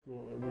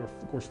We're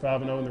of course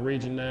 5-0 in the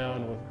region now,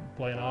 and we're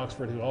playing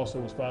Oxford, who also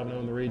was 5-0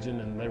 in the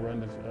region, and they were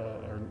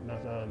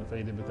not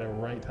undefeated, but they were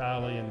ranked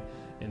highly in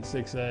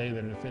 6A.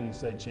 They're defending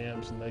state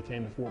champs, and they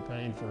came to Fort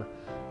Payne for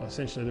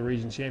essentially the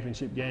region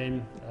championship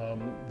game.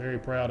 Very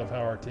proud of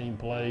how our team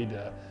played.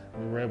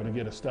 We were able to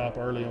get a stop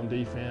early on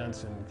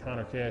defense, and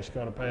Connor Cash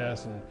caught a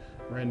pass and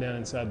ran down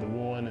inside the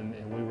 1,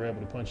 and we were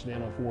able to punch it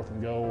in on 4th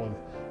and goal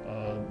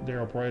with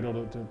Daryl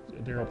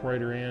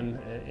Prater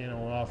in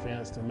on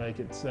offense to make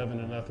it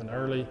 7-0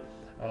 early.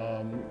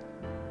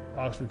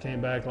 Oxford came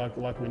back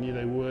like we knew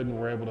they would, and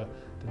were able to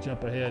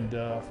jump ahead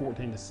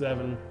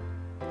 14-7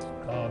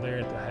 there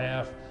at the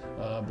half.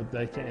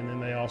 But and then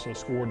they also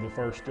scored the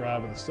first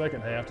drive of the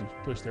second half to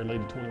push their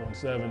lead to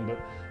 21-7. But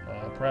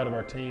proud of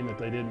our team that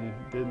they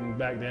didn't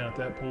back down at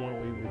that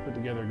point. We put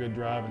together a good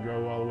drive and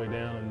drove all the way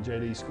down, and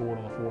JD scored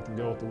on the 4th and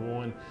goal at the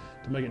 1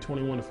 to make it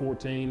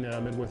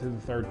 21-14 midway through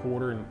the third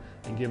quarter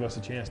and give us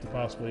a chance to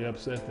possibly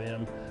upset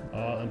them.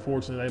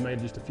 Unfortunately, they made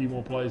just a few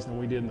more plays than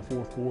we did in the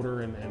fourth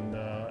quarter, and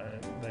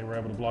they were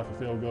able to block a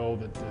field goal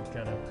that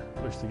kind of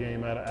pushed the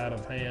game out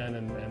of hand,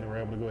 and they were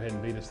able to go ahead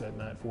and beat us that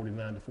night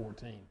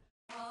 49-14.